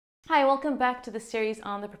Hi, welcome back to the series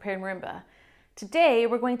on the prepared marimba. Today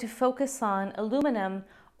we're going to focus on aluminum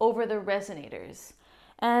over the resonators.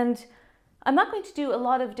 And I'm not going to do a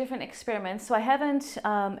lot of different experiments, so I haven't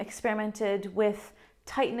experimented with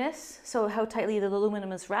tightness, so how tightly the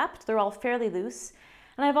aluminum is wrapped. They're all fairly loose.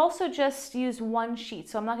 And I've also just used one sheet,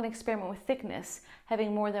 so I'm not going to experiment with thickness,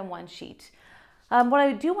 having more than one sheet. What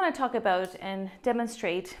I do want to talk about and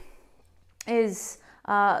demonstrate is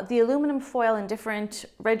the aluminum foil in different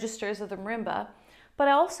registers of the marimba, but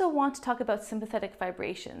I also want to talk about sympathetic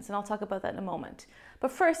vibrations, and I'll talk about that in a moment.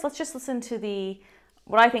 But first, let's just listen to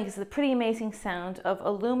what I think is the pretty amazing sound of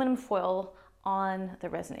aluminum foil on the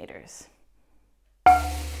resonators.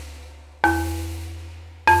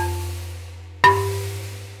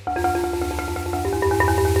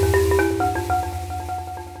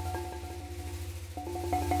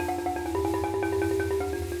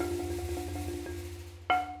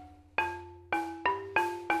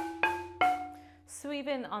 So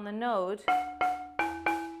even on the node,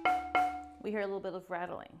 we hear a little bit of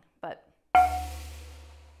rattling, but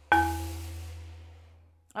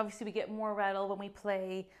obviously we get more rattle when we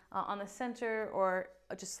play on the center or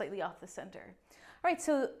just slightly off the center. All right,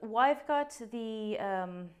 so I've got the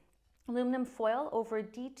aluminum foil over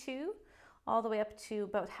D2 all the way up to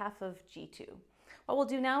about half of G2. What we'll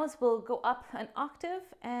do now is we'll go up an octave,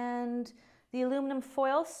 and the aluminum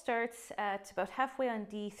foil starts at about halfway on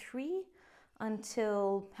D3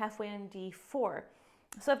 until halfway on D4.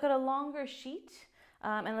 So I've got a longer sheet,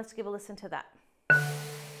 and let's give a listen to that.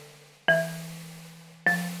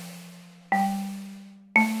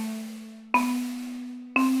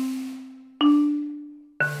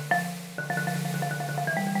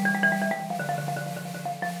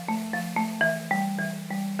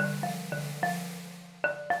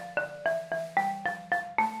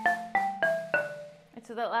 And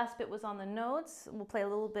so that last bit was on the nodes. We'll play a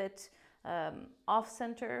little bit off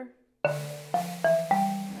center and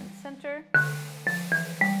then center.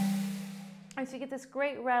 And so you get this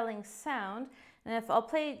great rattling sound. And if I'll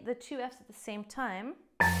play the two Fs at the same time,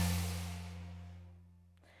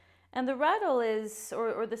 and the rattle is,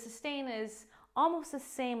 or the sustain is almost the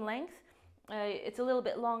same length. It's a little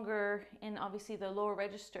bit longer in obviously the lower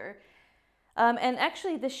register. And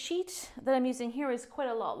actually the sheet that I'm using here is quite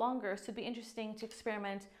a lot longer, so it'd be interesting to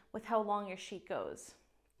experiment with how long your sheet goes.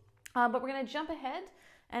 But we're going to jump ahead,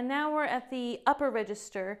 and now we're at the upper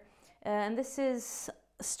register, and this is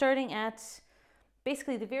starting at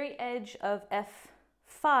basically the very edge of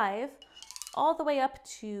F5 all the way up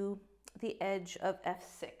to the edge of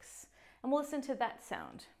F6. And we'll listen to that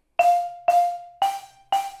sound.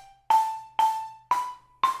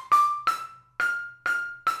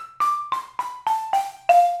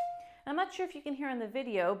 I'm not sure if you can hear in the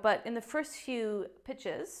video, but in the first few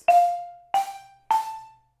pitches,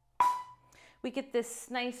 we get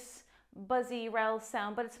this nice buzzy rattle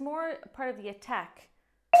sound, but it's more part of the attack.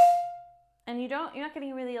 And you're not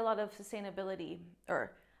getting really a lot of sustainability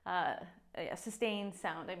or a sustained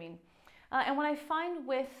sound, I mean. And what I find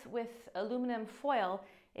with aluminum foil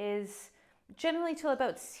is generally till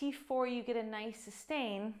about C4 you get a nice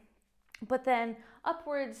sustain, but then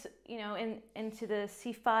upwards, into the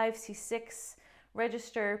C5, C6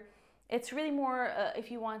 register, it's really more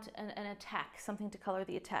if you want an attack, something to color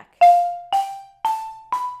the attack.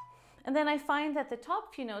 And then I find that the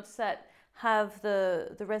top few notes that have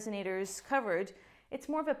the resonators covered, it's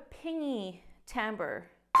more of a pingy timbre.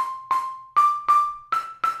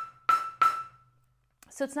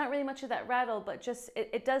 So it's not really much of that rattle, but just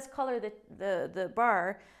it does color the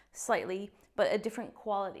bar slightly, but a different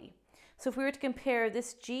quality. So if we were to compare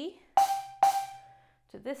this G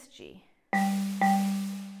to this G,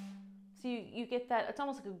 so you get that, it's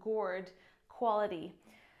almost like a gourd quality,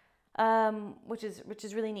 which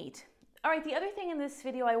is really neat. All right, the other thing in this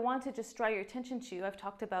video I want to just draw your attention to, I've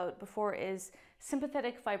talked about before, is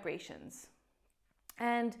sympathetic vibrations.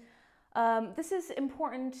 And this is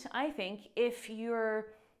important, I think, if you're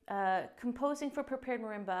composing for prepared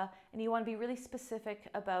marimba and you want to be really specific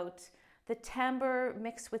about the timbre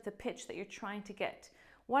mixed with the pitch that you're trying to get.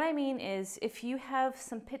 What I mean is, if you have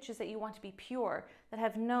some pitches that you want to be pure, that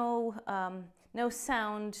have no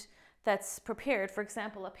sound that's prepared, for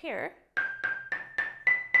example up here,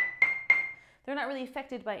 they're not really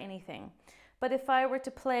affected by anything. But if I were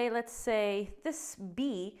to play, let's say, this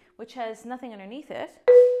B, which has nothing underneath it,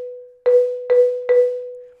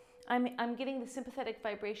 I'm getting the sympathetic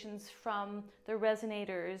vibrations from the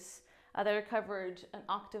resonators that are covered an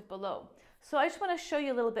octave below. So I just want to show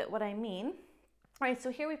you a little bit what I mean. All right,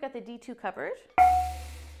 so here we've got the D2 covered.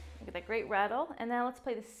 Look at that great rattle. And now let's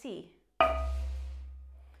play the C.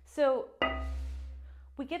 So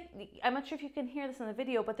I'm not sure if you can hear this in the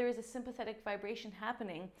video, but there is a sympathetic vibration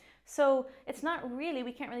happening. So it's not really,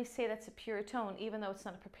 we can't really say that's a pure tone, even though it's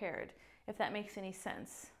not prepared, if that makes any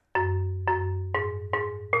sense.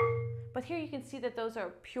 But here you can see that those are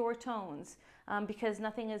pure tones because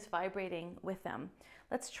nothing is vibrating with them.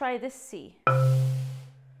 Let's try this C.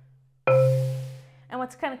 And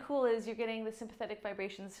what's kind of cool is you're getting the sympathetic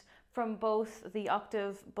vibrations from both the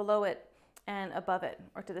octave below it and above it,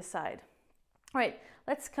 or to the side. All right,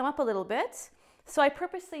 let's come up a little bit. So I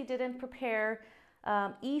purposely didn't prepare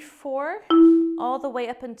E4 all the way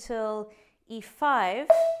up until E5,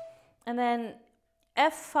 and then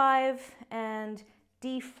F5 and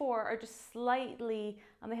D4 are just slightly,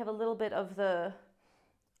 they have a little bit of the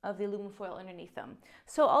aluminum foil underneath them.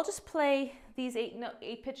 So I'll just play these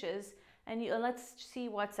eight pitches, and let's see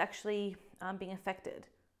what's actually being affected.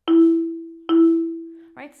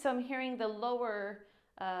 Right, so I'm hearing the lower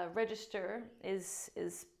register is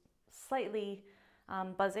slightly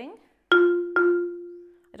buzzing.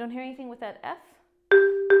 I don't hear anything with that F.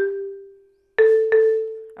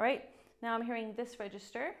 All right, now I'm hearing this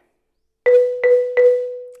register.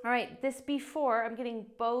 All right, this B4, I'm getting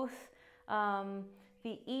both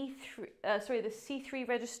the C3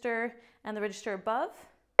 register and the register above.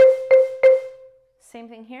 Same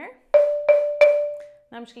thing here.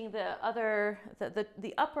 Now I'm just getting the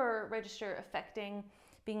upper register affecting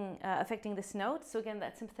this note. So again,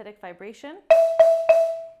 that sympathetic vibration.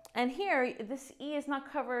 And here, this E is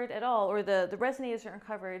not covered at all, or the resonators aren't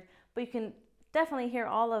covered, but you can definitely hear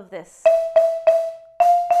all of this.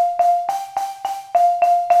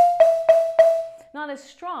 Not as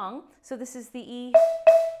strong. So this is the E,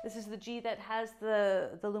 this is the G that has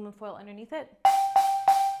the aluminum foil underneath it.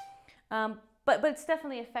 But it's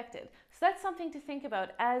definitely affected. So that's something to think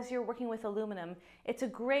about as you're working with aluminum. It's a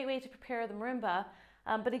great way to prepare the marimba.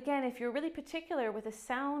 But again, if you're really particular with the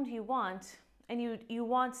sound you want, and you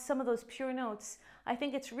want some of those pure notes, I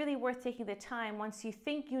think it's really worth taking the time once you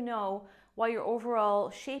think you know what your overall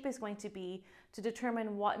shape is going to be to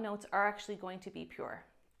determine what notes are actually going to be pure.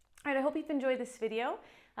 All right, I hope you've enjoyed this video.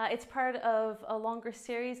 It's part of a longer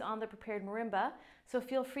series on the prepared marimba, so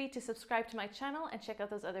feel free to subscribe to my channel and check out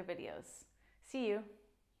those other videos. See you.